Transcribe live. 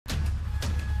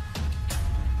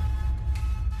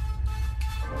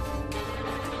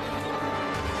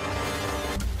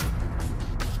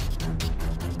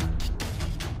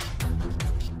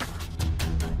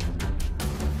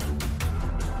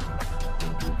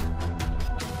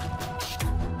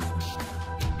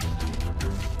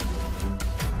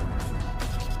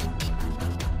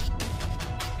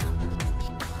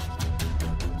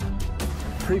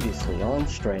Previously on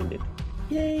Stranded.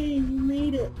 Yay, you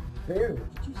made it. Pyrrh.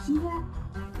 Did you see that?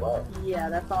 What? Yeah,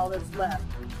 that's all that's left.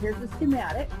 Here's the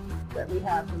schematic that we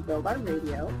have to build our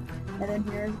radio. And then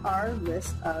here's our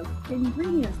list of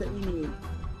ingredients that we need.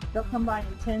 They'll come by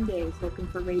in 10 days looking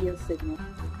for radio signal.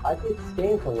 I did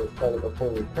scans on this planet before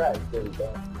we crashed, and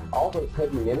all those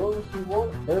heavy minerals you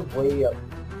want, they're way up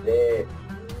there.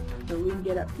 So we can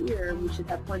get up here, we should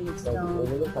have plenty of So stone.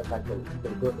 it looks like I can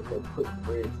build a quick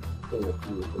bridge in the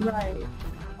future. Right.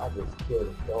 I just killed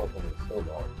a skeleton with a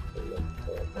snowball. So that's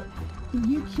terrible.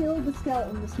 You killed the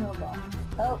skeleton with a snowball.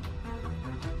 Oh.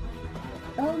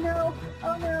 Oh no!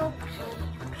 Oh no!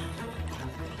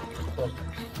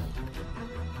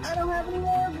 I don't have any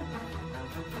more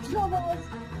snowballs!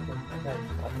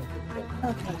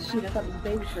 Okay, shoot, I thought it was a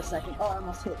baby for a second. Oh, I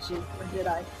almost hit you. Or did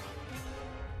I?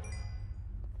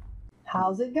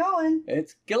 How's it going?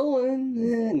 It's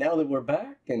going. Now that we're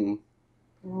back and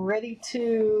Ready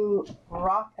to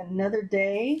rock another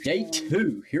day. day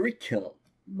 2, here we come.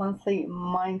 Monthly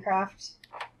Minecraft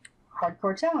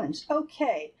Hardcore Challenge.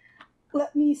 Okay,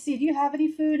 let me see. Do you have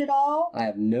any food at all? I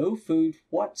have no food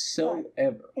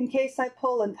whatsoever. In case I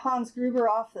pull a Hans Gruber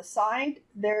off the side,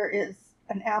 there is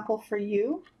an apple for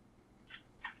you.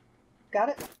 Got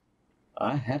it?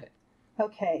 I have it.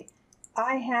 Okay.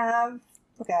 I have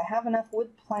enough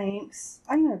wood planks.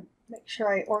 I'm going to make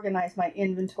sure I organize my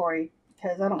inventory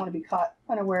because I don't want to be caught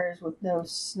unawares with no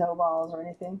snowballs or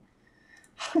anything.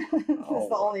 This is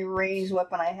the only ranged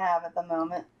weapon I have at the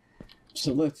moment.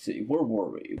 So let's see, where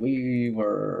were we?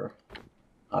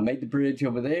 I made the bridge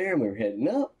over there and we were heading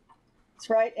up. That's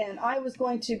right, and I was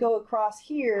going to go across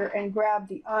here and grab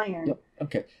the iron. Yep.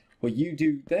 Okay, well you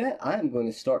do that. I'm going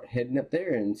to start heading up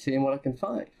there and seeing what I can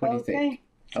find. What do you think?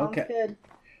 Sounds good.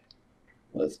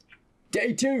 Let's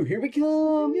day 2, here we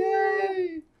come!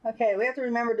 Yay! Okay, we have to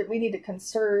remember that we need to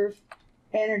conserve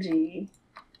energy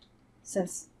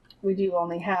since we do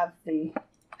only have the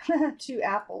 2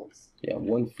 apples. Yeah,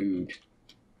 1 food.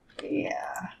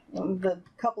 Yeah, the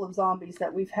couple of zombies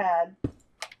that we've had have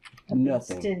been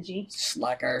Nothing. stingy.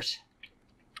 Slackers.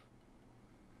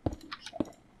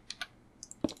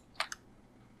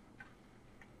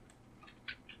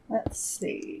 Let's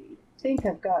see. I think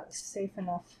I've got a safe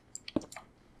enough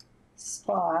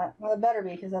spot. Well, it better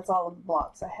be because that's all the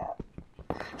blocks I have.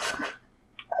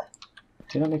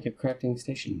 Did I make a crafting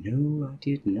station? No, I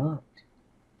did not.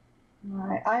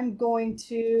 Alright, I'm going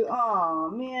to...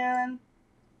 Oh man.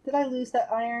 Did I lose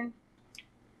that iron?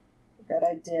 I bet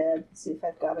I did. Let's see if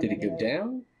I've got it. Did it go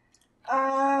down?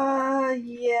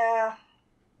 Yeah.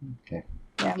 Okay.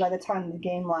 Yeah, by the time the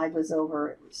game lag was over,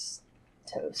 it was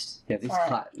toast. Yeah,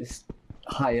 this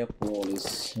high up world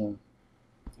is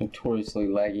notoriously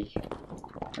laggy.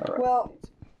 All right. Well,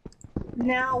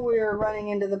 now we're running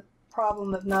into the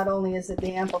problem of not only is it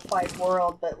the amplified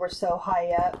world, but we're so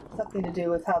high up. Something to do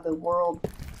with how the world,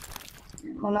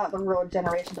 well, not the world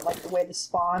generation, but like the way the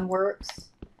spawn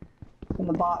works from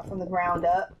the ground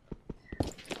up.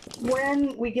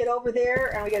 When we get over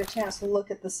there and we get a chance to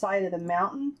look at the side of the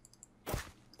mountain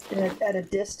at a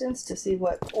distance to see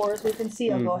what ores we can see,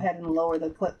 I'll go ahead and lower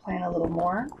the clip plane a little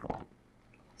more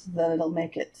so that it'll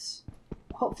make it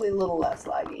hopefully a little less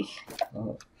laggy.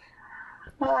 Oh.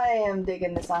 I am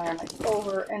digging this iron like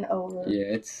over and over. Yeah,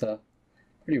 it's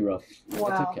pretty rough. Wow.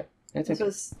 That's okay. That's This okay.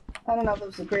 was, I don't know if it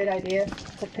was a great idea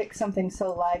to pick something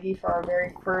so laggy for our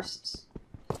very first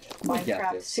We got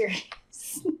Minecraft this. series.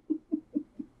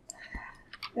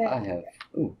 I have.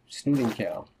 Ooh, snooting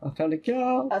cow. I found a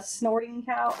cow. A snorting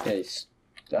cow. Okay,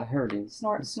 I heard him.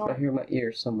 Snort, I snort. hear my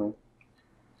ear somewhere.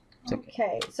 It's okay.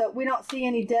 Okay, so we don't see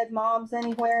any dead mobs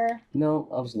anywhere. No,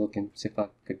 I was looking, see if I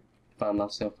could find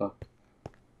myself a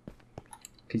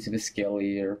piece of a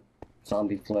skelly or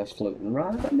zombie flesh floating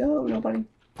around. No,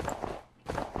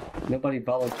 nobody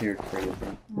volunteered for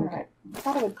anything. Alright. I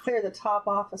thought I would clear the top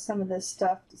off of some of this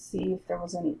stuff to see if there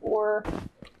was any ore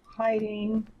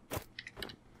hiding.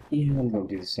 Yeah, I'm gonna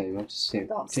do the same. I'm just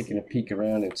taking a peek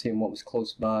around and seeing what was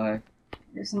close by.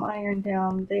 There's some iron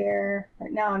down there.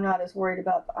 Right now I'm not as worried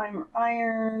about the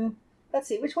iron. Let's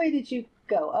see, which way did you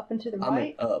go? Up and to the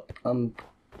right? I'm up. I'm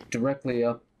directly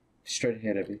up, straight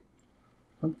ahead of you.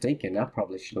 I'm thinking I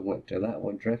probably should have went to that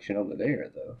one direction over there,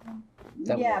 though.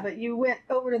 Yeah, but you went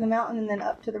over to the mountain and then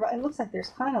up to the right. It looks like there's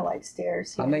kind of like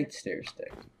stairs here. I made stairs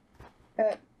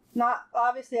there. Not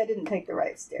obviously, I didn't take the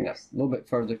right stairs. No, a little bit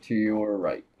further to your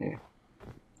right. Yeah.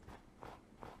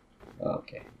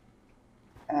 Okay.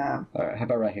 All right. How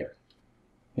about right here?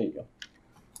 Here you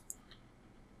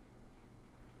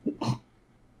go.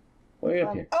 Way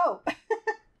up here. Oh,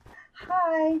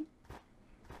 hi.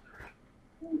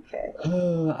 Okay.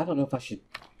 I don't know if I should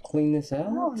clean this out.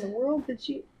 How in the world did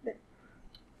you...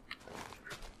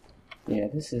 Yeah,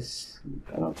 this is...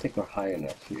 I don't think we're high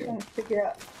enough I'm here. trying to figure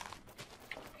out...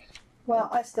 Well,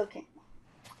 I still can't...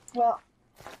 Well,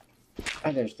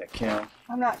 Oh, there's the cow.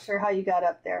 I'm not sure how you got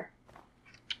up there.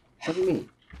 What do you mean?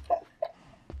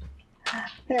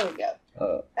 There we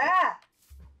go. Ah!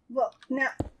 Well, now...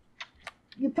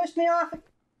 You pushed me off...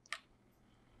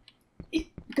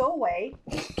 Go away.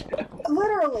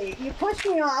 Literally, you pushed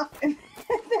me off and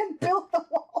then built the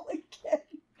wall again.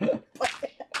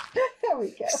 There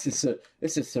we go.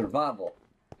 This is survival.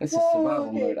 This is Whoa, survival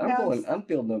okay, mode. I'm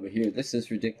building over here. This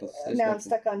is ridiculous. There's Now I'm nothing-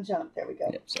 stuck on jump. There we go.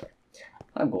 Yep, sorry.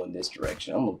 I'm going this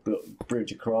direction. I'm gonna build a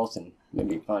bridge across and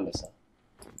maybe find us a...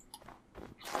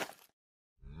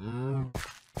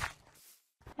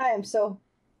 I am so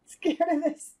scared of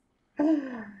this.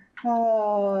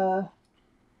 Oh,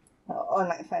 I'm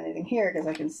not gonna find anything here because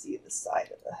I can see the side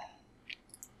of the...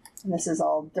 And this is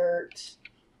all dirt.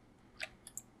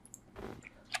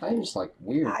 I'm just like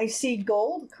weird. I see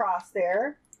gold across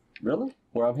there. Really?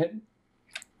 Where I'm headed?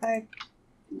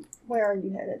 Where are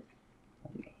you headed?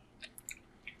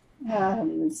 I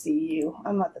don't even see you.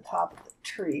 I'm at the top of the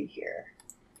tree here.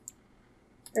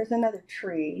 There's another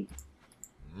tree.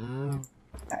 Alright,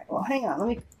 well hang on. Let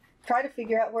me try to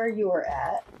figure out where you are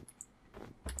at.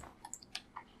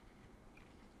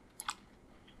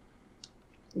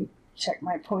 Check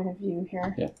my point of view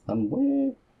here. Yeah, I'm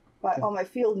way... My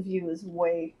field of view is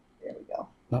way... There we go.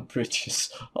 My bridge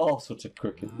is all sorts of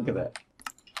crooked. Look at that.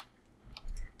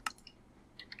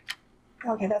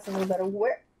 Okay, that's a little better.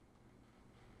 Where?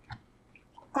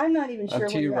 I'm not even sure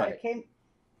to where your you are. right. It came...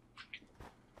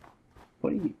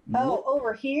 What are you... Oh,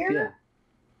 over here?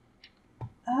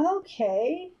 Yeah.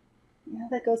 Okay. Yeah,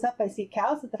 that goes up. I see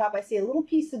cows at the top. I see a little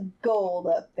piece of gold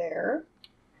up there.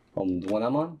 On the one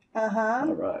I'm on? Uh-huh.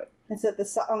 Alright. It's at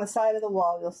on the side of the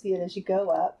wall. You'll see it as you go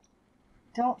up.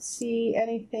 Don't see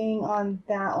anything on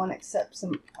that one except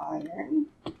some iron.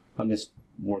 I'm just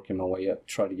working my way up,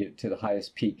 try to get to the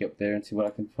highest peak up there and see what I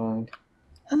can find.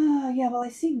 Yeah, well, I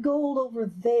see gold over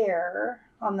there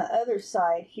on the other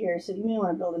side here, so you may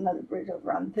want to build another bridge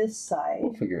over on this side.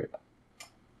 We'll figure it out.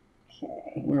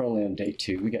 Okay. We're only on day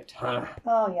 2. We got time.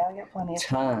 Oh, yeah, we got plenty of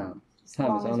Time. As Time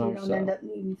long is as on we our don't end side. up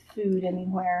needing food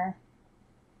anywhere.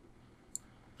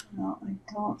 No, I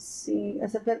don't see.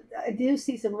 I do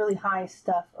see some really high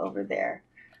stuff over there.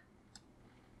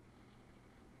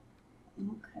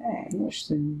 Okay. I'm not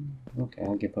seeing... Okay,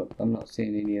 I'll give up. I'm not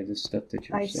seeing any of the stuff that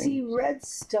you're I seeing. see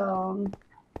redstone.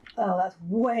 Oh, that's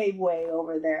way, way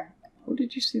over there. Where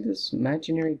did you see this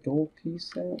imaginary gold piece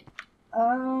at?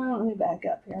 Let me back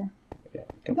up here.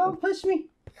 Yeah, Don't push me.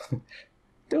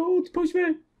 Don't push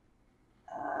me!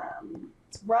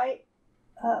 It's right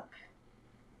up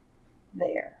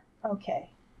there. Okay.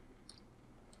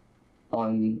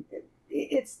 On...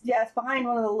 It's behind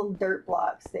one of the little dirt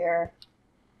blocks there.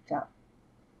 Jump.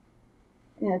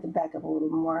 You have to back up a little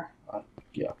more.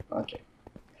 Yeah, okay.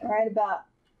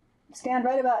 Stand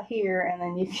right about here, and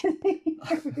then you can.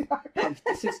 Here we are.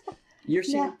 This is... You're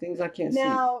seeing Now- things I can't see.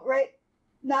 Now, right,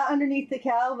 not underneath the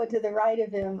cow, but to the right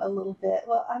of him a little bit.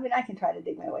 Well, I mean, I can try to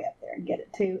dig my way up there and get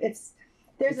it too. There's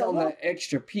It's a on little, that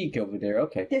extra peak over there.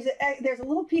 Okay. there's a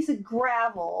little piece of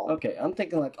gravel. Okay, I'm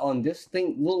thinking like on this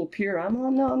thing, little pier. I'm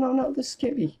on. No, this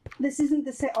can't be. This isn't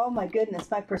the same. Oh my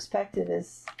goodness, my perspective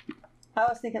is. I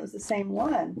was thinking it was the same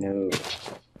one. No.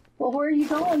 Well, where are you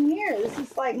going here? This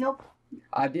is like no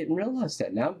I didn't realize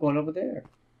that. Now I'm going over there.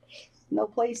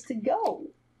 place to go.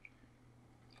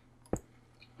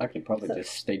 I could probably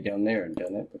just stay down there and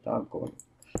done it, but I'm going.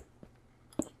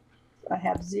 I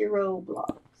have 0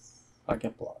 blocks. I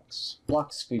got blocks.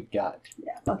 Blocks we've got.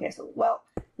 Yeah. Okay. So,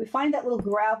 we find that little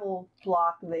gravel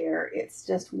block there. It's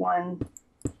just one.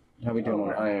 How we doing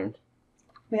on iron?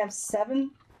 We have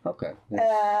 7, Okay.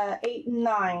 8, and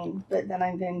 9. But then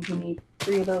I'm going to need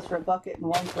 3 of those for a bucket and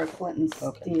 1 for a flint and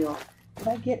Okay. steel. Did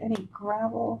I get any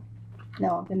gravel?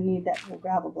 No, I'm going to need that little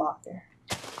gravel block there.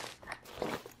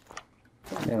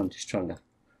 Now I'm just trying to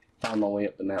find my way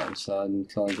up the mountainside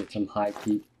until I get some high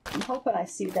peak. I'm hoping I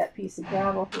see that piece of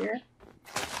gravel here.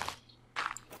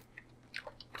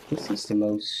 This is the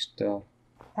most.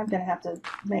 I'm going to have to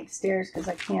make stairs because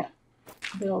I can't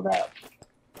build up.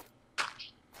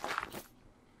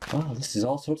 Wow, this is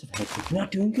all sorts of hectic.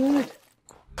 Not doing good.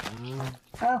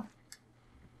 Oh.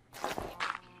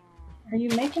 Are you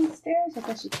making stairs? I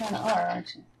guess you kind of are,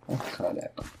 aren't you? I'm kind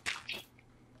of.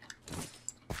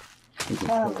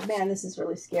 Oh man, this is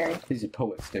really scary. These are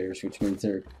poet stairs, which means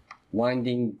they're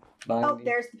winding, binding. Oh,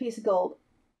 there's the piece of gold.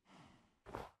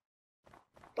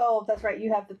 Oh, that's right.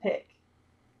 You have the pick.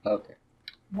 Okay.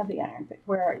 You have the iron pick.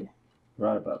 Where are you?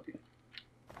 Right above you.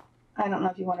 I don't know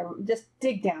if you want to just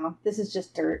dig down. This is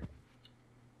just dirt.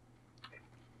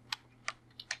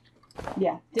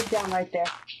 Yeah, dig down right there.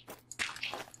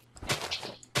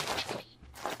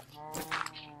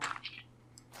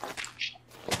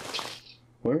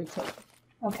 Where is that?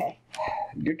 Okay.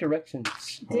 Your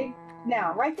directions. Dig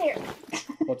now, right there.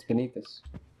 What's beneath us?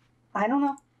 I don't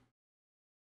know.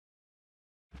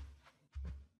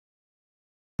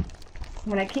 I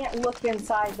mean, I can't look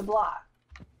inside the block.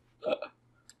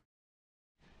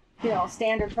 You know,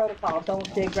 standard protocol.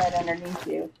 Don't dig right underneath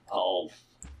you. Oh.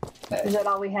 Is that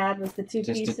all we had? Was the two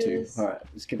Just pieces? the two. Alright,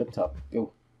 let's get up top.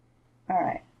 Go. All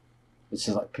right. This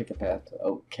is like pick a path.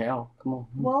 Oh, cow. Come on.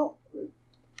 Well,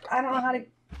 I don't know how to.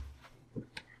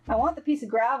 I want the piece of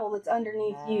gravel that's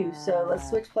underneath you, so let's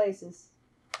switch places.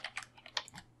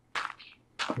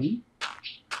 Hmm?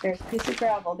 There's a piece of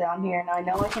gravel down here, and I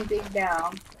know I can dig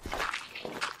down.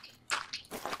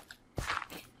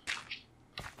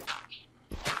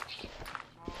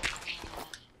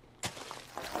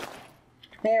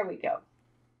 There we go.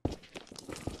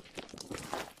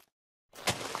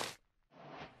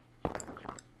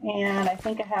 And I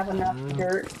think I have enough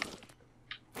dirt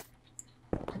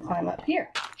to climb up here.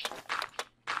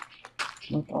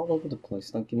 Look all over the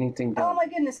place. Not get anything done. Oh my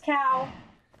goodness, cow.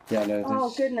 Yeah, I know. Oh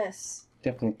There's goodness.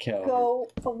 definitely cow. Go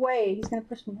away. He's going to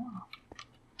push me off.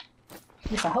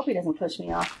 At least I hope he doesn't push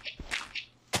me off.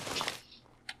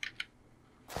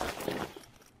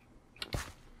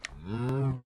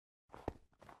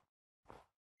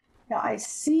 Now I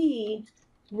see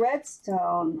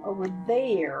redstone over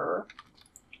there.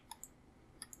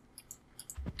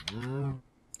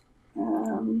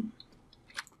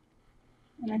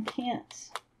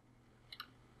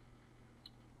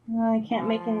 And I can't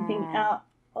make anything out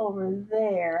over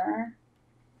there.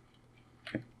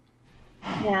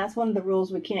 Yeah, that's one of the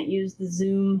rules. We can't use the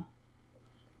zoom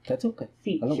That's okay.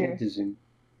 feature. I don't want to zoom.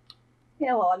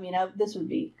 Yeah, well, I mean, this would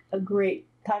be a great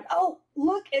time. Oh,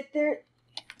 look at there.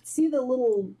 See the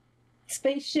little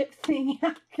spaceship thing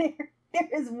out there? There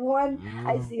is one.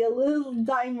 I see a little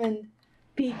diamond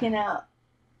peeking out.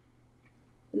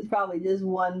 It's probably just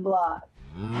one block.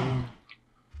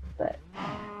 But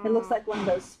it looks like one of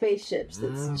those spaceships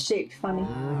that's shaped funny.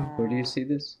 Where do you see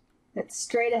this? It's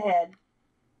straight ahead.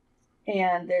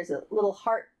 And there's a little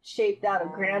heart shaped out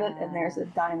of granite, and there's a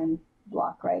diamond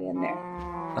block right in there.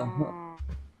 Uh-huh.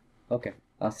 Okay,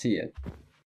 I see it.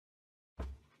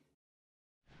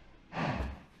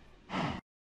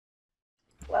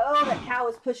 Whoa, that cow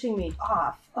is pushing me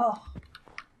off. Oh.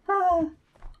 Ah.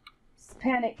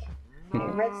 Panic. Okay,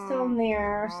 redstone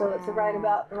there, so it's right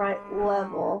about the right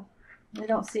level. I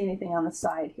don't see anything on the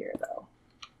side here, though.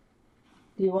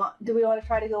 Do we want to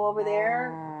try to go over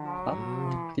there?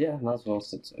 Yeah, might as well.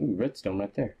 Ooh, redstone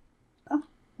right there. Oh,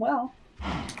 well.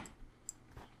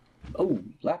 Oh,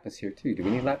 lapis here too. Do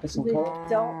we need lapis and We coal?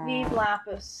 don't need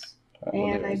lapis. Alright,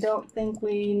 well, And there I is. don't think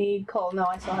we need coal. No,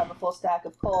 I still have a full stack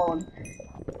of coal, and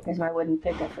here's my wooden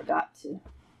pick I forgot to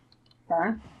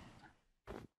burn.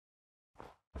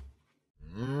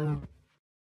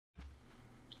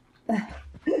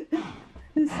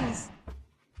 This is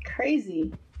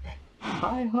crazy.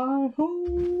 Hi, hi,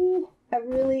 ho!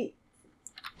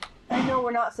 I know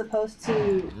we're not supposed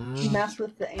to mess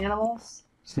with the animals.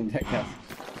 That guy.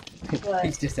 But-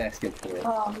 He's just asking for it.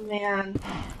 Oh man,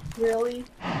 really?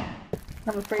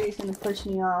 I'm afraid he's gonna push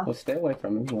me off. Well, stay away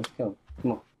from him. Let's go.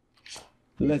 Come on.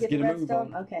 Did you Let's get the a move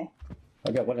redstone? on. Okay.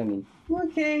 I got what I need.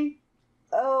 Okay.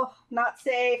 Oh, not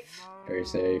safe. Very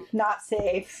safe. Not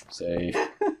safe. Safe.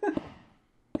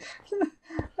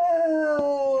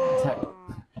 Oh.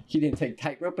 You didn't take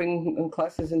tightroping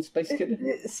classes in Space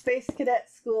Cadet? Space Cadet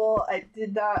School. I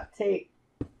did not take.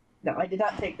 No, I did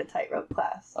not take the tightrope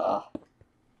class. Ah,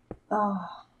 Oh,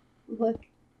 look.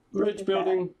 bridge at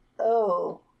building. that.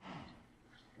 Oh.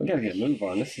 We gotta get a move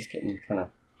on. This is getting kind of.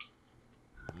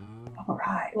 All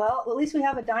right. Well, at least we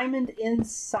have a diamond in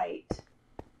sight,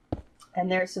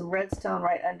 and there's some redstone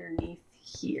right underneath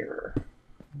here.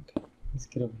 Let's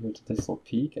get over here to this little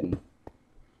peak and.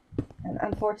 And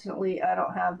unfortunately, I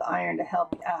don't have the iron to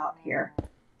help you out here.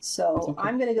 So It's okay.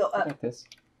 I'm going to go I up. got this.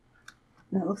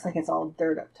 And it looks like it's all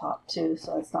dirt up top, too.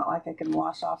 So it's not like I can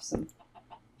wash off some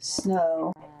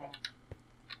snow.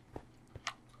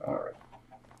 Alright.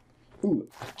 Ooh,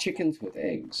 chickens with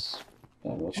eggs.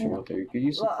 I'm not sure what they're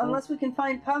useful Well, for. unless we can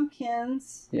find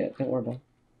pumpkins, Yeah, don't worry about it.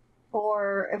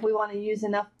 or if we want to use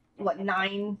enough,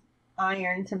 9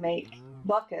 iron to make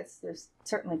buckets, there's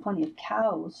certainly plenty of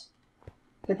cows.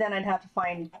 But then I'd have to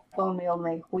find bone meal to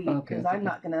make wheat, Okay, because okay. I'm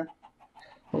not going to...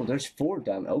 Oh, there's 4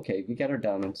 diamonds. Okay, we got our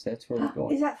diamonds. That's where we're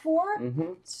going. Is that 4?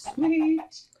 Mm-hmm. Sweet.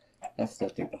 That's I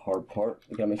think the hard part.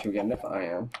 We gotta make sure we got enough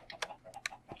iron.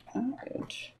 Oh. And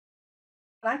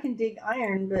I can dig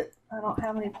iron, but I don't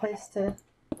have any place to...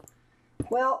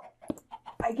 Well,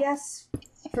 I guess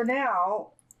for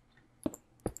now,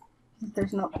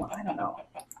 there's no... Well, I don't know.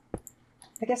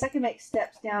 I guess I can make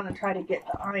steps down and try to get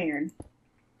the iron.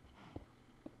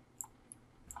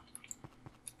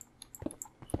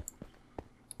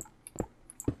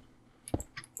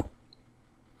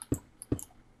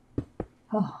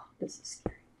 Oh, this is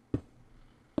scary.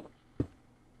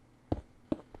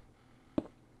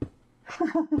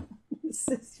 This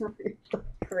is really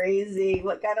crazy.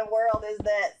 What kind of world is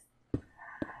this?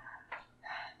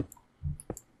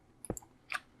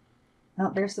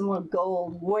 Oh, there's some more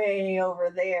gold way over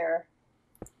there.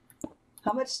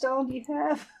 How much stone do you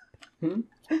have?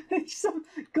 There's some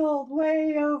gold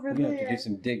way over there. we have to do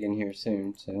some digging here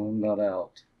soon, so I'm not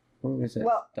out. Where is that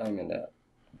diamond at?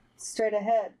 Straight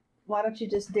ahead. Why don't you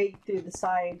just dig through the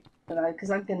side?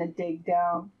 Because I'm going to dig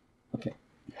down. Okay.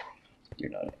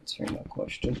 You're not answering my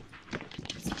question.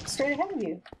 Straight ahead of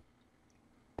you.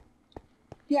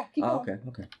 Yeah, keep going.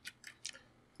 Okay.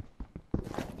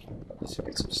 Let's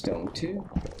make some stone too.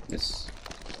 This.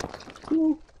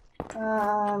 Ooh.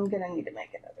 I'm going to need to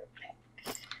make another pick.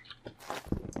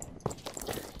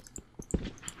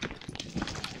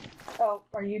 Oh,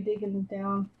 are you digging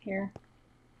down here?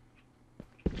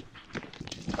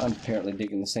 I'm apparently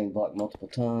digging the same block multiple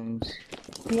times.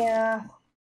 Yeah.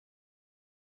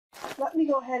 Let me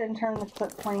go ahead and turn the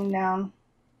clip plane down.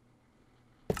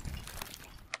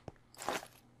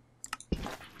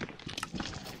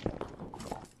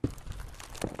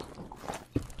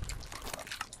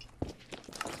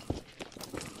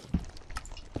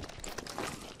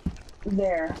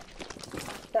 There.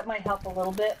 That might help a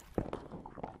little bit.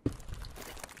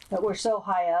 But we're so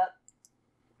high up.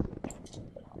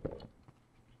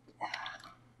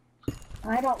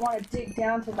 I don't want to dig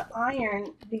down to the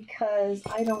iron because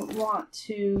I don't want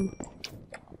to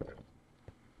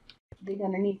dig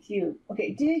underneath you.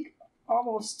 Okay, dig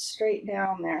almost straight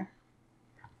down there.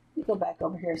 Let me go back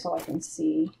over here so I can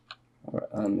see. Alright,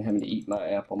 I'm having to eat my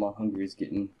apple. My hunger is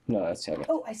getting... No, that's having...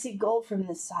 Oh, I see gold from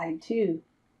this side too.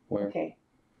 Where? Okay.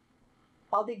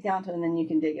 I'll dig down to it and then you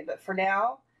can dig it. But for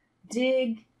now,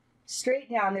 dig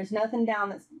straight down. There's nothing down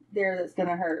that's going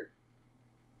to hurt.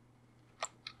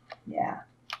 Yeah.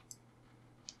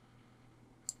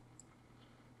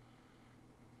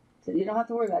 So you don't have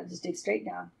to worry about it. Just dig straight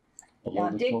down. Now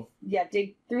dig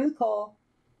through the coal.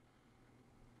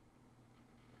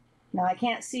 Now I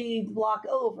can't see the block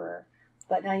over,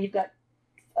 but now you've got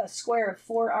a square of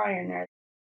 4 iron there.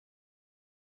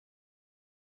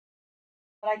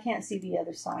 But I can't see the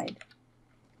other side.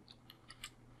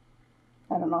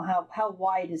 I don't know how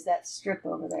wide is that strip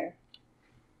over there.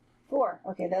 4.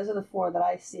 Okay, those are the 4 that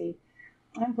I see.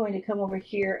 I'm going to come over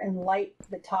here and light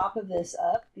the top of this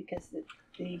up because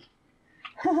the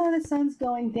sun's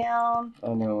going down.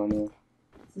 I know.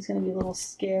 This is going to be a little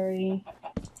scary.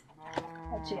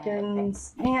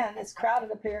 Chickens. Man, it's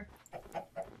crowded up here.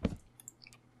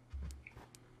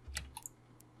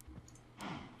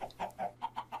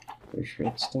 There's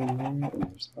redstone there, and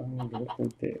there's iron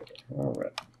directly there.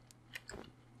 Alright.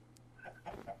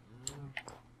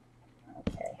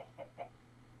 Okay.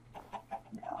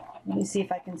 Now, let me see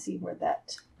if I can see where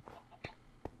that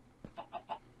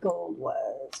gold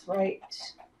was. Right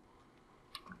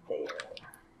there.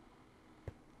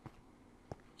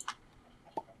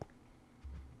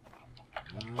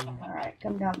 Alright,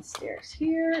 come down the stairs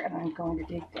here, and I'm going to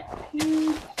dig down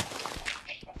here.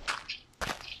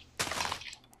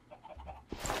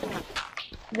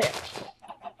 There.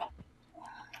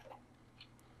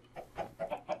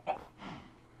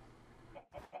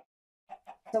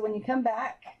 So when you come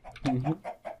back,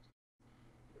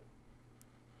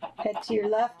 head to your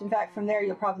left. In fact, from there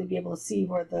you'll probably be able to see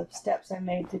where the steps I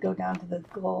made to go down to the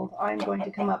gold. I'm going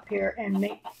to come up here and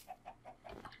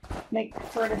make the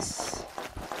furnace.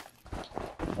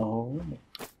 Oh,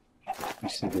 you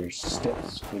said there's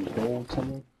steps for the gold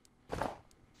somewhere?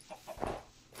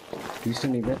 Do you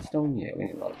still need redstone? Yeah, we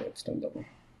need a lot of redstone, don't we?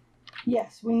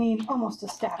 Yes, we need almost a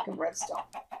stack of redstone.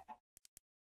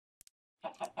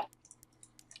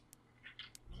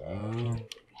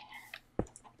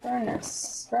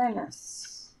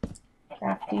 Furnace.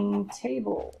 Crafting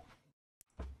table.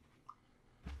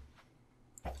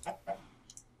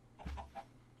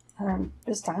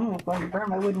 This time I'm going to burn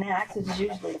my wooden axe, which is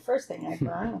usually the first thing I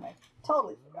burn, and I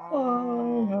totally forgot.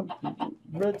 Oh,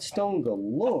 redstone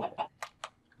galore.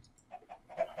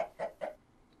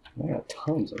 I got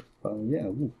tons of yeah.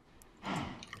 Ooh.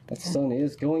 That sun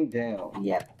is going down.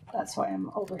 Yep, that's why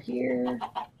I'm over here.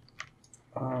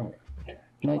 Alright.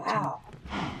 19. Wow.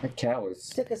 That cow is...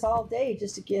 Took us all day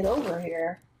just to get over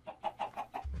here.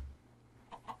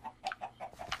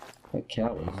 That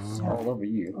cow is all over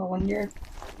you. Well, when you're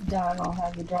done, I'll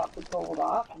have you drop the gold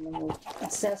off, and then we'll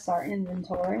assess our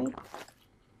inventory.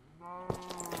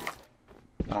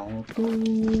 I have gold.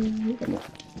 I'm a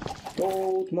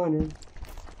gold miner.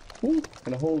 Ooh,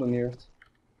 and a hole in the earth.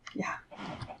 Yeah.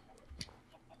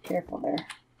 Careful there.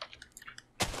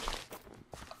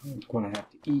 I'm gonna have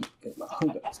to eat because my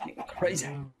hunger is getting crazy.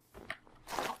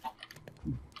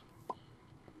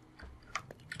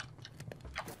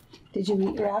 Did you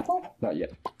eat your apple? Not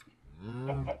yet.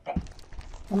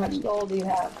 How much gold do you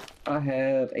have? I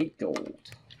have 8 gold.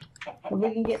 If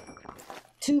we can get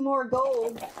 2 more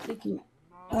gold, we can.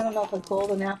 I don't know if a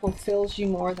golden apple fills you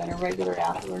more than a regular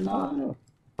apple or I not. don't know.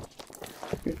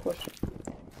 Good question.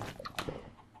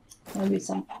 Maybe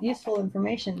some useful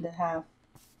information to have.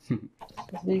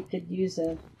 Because we could use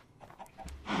a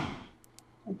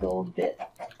gold bit.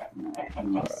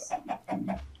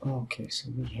 Okay, so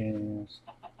we have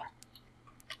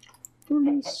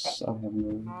furnace. I have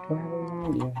no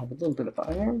power. Yeah, I have a little bit of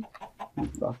iron.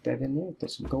 Rock that in there.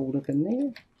 Put some gold up in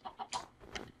there.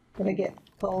 Did I get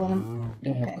coal in them? I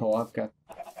have Okay. coal. I've got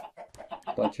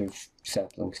a bunch of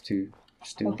saplings too.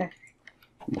 Still. Okay.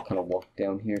 We'll kind of walk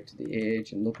down here to the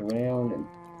edge and look around and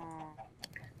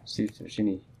see if there's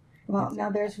any. Well, now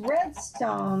there's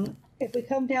redstone. If we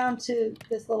come down to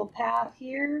this little path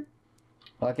here.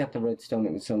 I got the redstone.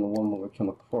 It was on the one where we come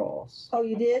across. Oh,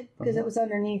 you did? Because it was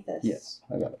underneath us. Yes,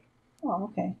 I got it. Oh,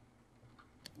 okay.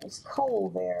 There's coal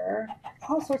there.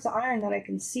 All sorts of iron that I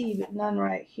can see, but none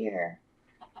right here.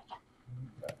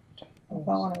 If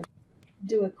I want to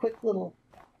do a quick little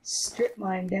strip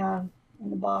mine down in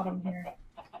the bottom here.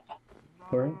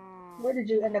 Where? Where did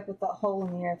you end up with that hole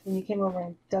in the earth when you came over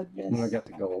and dug this? When I got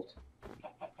the gold.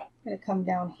 I'm going to come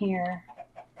down here.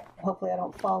 Hopefully I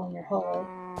don't fall in your hole.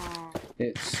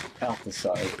 It's out the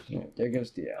side. Yeah, there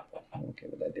goes the apple. Okay,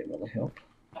 but that didn't really help.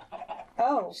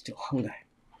 Oh, Still hunger.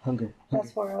 Hunger.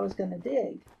 that's where I was going to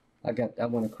dig. I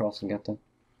went across and got the.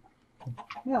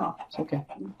 No, It's okay.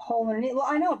 hole underneath. Well,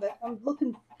 I know, but I'm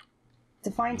looking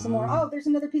to find some more. Oh, there's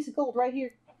another piece of gold right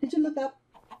here. Did you look up?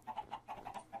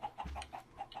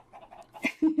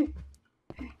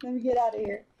 Let me get out of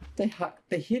here. They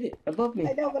hit it above me.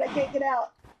 I know, but I can't get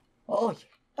out. Oh,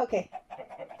 Okay,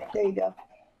 there you go.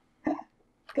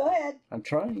 Go ahead. I'm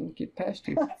trying to get past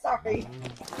you. Sorry.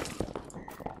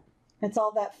 It's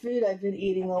all that food I've been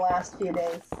eating the last few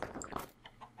days.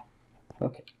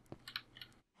 Okay.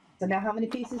 So now how many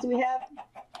pieces do we have?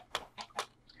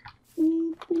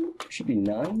 Should be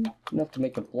 9. Enough to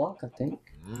make a block, I think.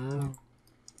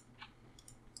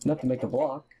 Enough to make a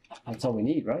block. That's all we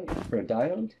need, right? For a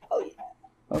diode? Oh,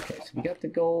 yeah. Okay, so we got the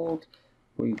gold.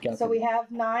 We got So the, we have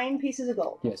 9 pieces of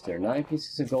gold. Yes, there are 9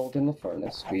 pieces of gold in the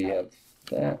furnace. We have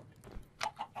that.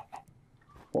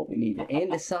 What we need,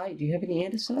 andesite. Do you have any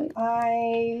andesite?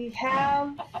 I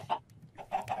have...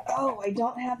 Oh, I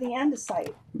don't have the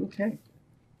andesite. Okay.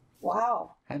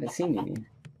 Wow. Haven't seen any.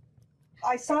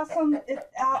 I saw some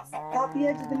out the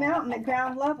edge of the mountain at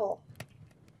ground level.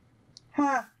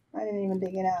 Huh. I didn't even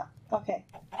dig it out. Okay.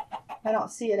 I don't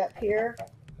see it up here,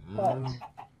 but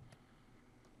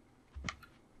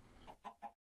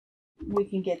we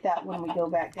can get that when we go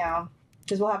back down.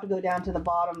 Because we'll have to go down to the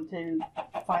bottom to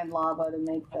find lava to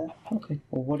make the... Okay.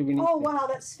 Well, what do we need? Oh, wow,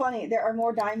 that's funny. There are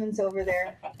more diamonds over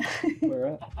there.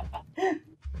 Where at?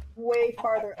 Way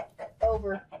farther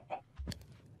over.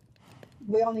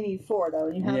 We only need 4, though.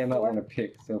 You have Yeah, I might 4? want to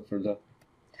pick, so for the...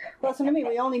 Well, that's what I mean.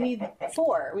 We only need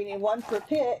 4. We need 1 per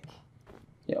pick.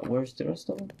 Yeah, where's the rest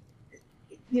of them?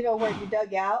 You know where you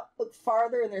dug out? Look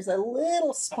farther, and there's a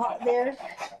little spot there.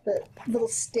 The little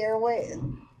stairway.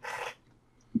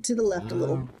 To the left a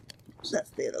little. That's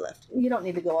the other left. You don't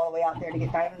need to go all the way out there to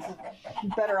get diamonds.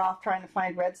 You're better off trying to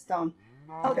find redstone.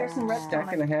 Oh, there's some redstone.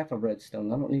 Stack and a half of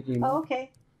redstone. I don't need any more. Oh,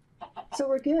 okay. So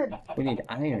we're good. We need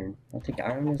iron. I think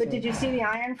iron is... But did you see the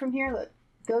iron from here? Look.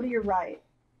 Go to your right.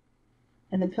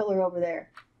 And the pillar over there.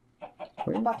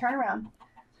 Where? About turn around.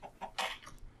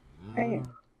 Right here.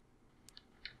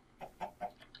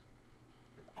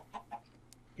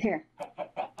 Here.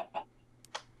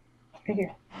 Right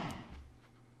here.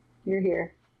 You're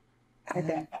here. Right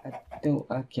there. I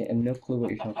can't, I have no clue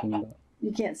what you're talking about.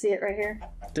 You can't see it right here?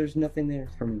 There's nothing there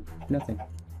for me. Nothing.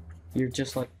 You're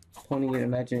just like pointing at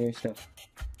imaginary stuff.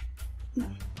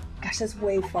 Gosh, that's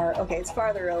way far. Okay, it's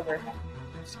farther over.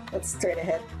 Let's straight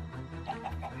ahead.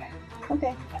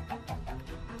 Okay.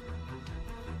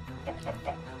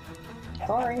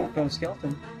 Sorry. I've got a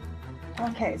skeleton.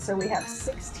 Okay, so we have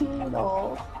 16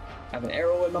 gold. I have an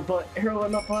arrow in my butt. Arrow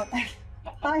in my butt.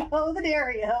 Hi-ho the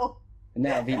Dario. And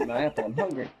now I've eaten my apple. I'm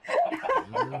hungry.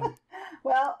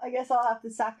 Well, I guess I'll have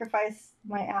to sacrifice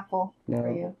my apple No,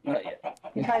 for you. not yet.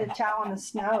 You try to chow on the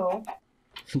snow.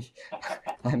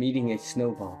 I'm eating a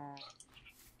snowball.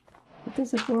 What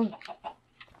does it work?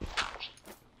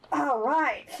 All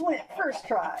right, Flint, first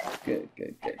try. Good,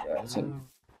 good, good. So,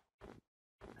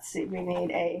 Let's see, we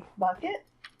need a bucket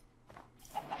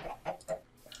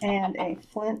and a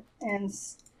flint and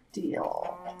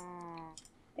steel.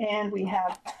 And we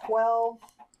have 12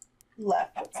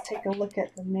 left. Let's take a look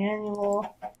at the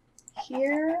manual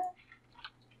here.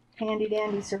 Handy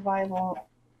dandy survival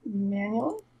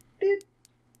manual. Boop.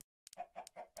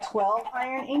 12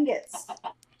 iron ingots.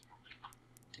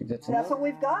 that's That's what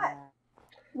we've got.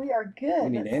 We are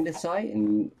good. We need andesite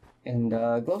and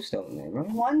glowstone then, right?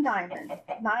 1 diamond,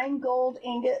 9 gold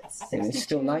ingots, 62. And it's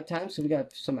still nighttime, so we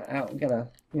got some out. We got a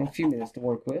few minutes to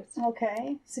work with.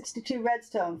 Okay, 62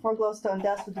 redstone, 4 glowstone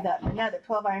dust, we'll do that in another.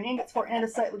 12 iron ingots, 4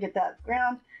 andesite, we'll get that at the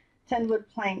ground. 10 wood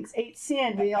planks, 8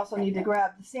 sand, we also need to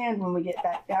grab the sand when we get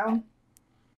back down.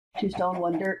 2 stone,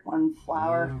 1 dirt, 1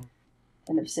 flour,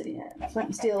 and obsidian. Flint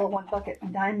and steel, 1 bucket,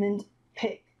 diamond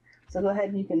pick. So go ahead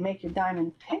and you can make your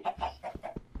diamond pick.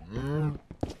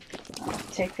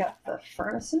 Take up the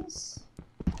furnaces.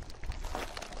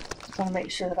 Just want to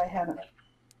make sure that I haven't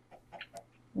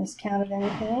miscounted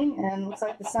anything. And looks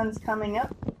like the sun's coming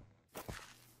up.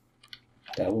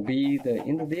 That will be the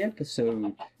end of the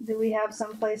episode. Do we have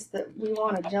some place that we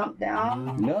want to jump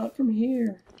down? Not from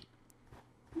here.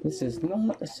 This is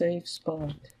not a safe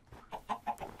spot.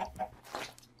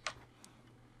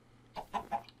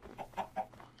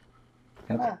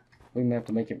 Okay. We may have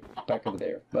to make it back over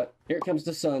there. But here comes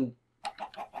the sun.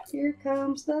 Here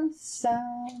comes the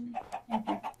sun.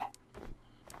 Okay.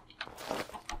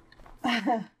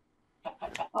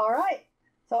 All right.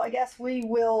 So I guess we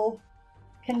will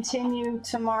continue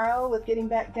tomorrow with getting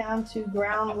back down to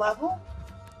ground level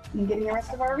and getting the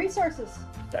rest of our resources.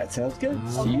 That sounds good.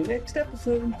 See you next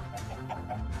episode.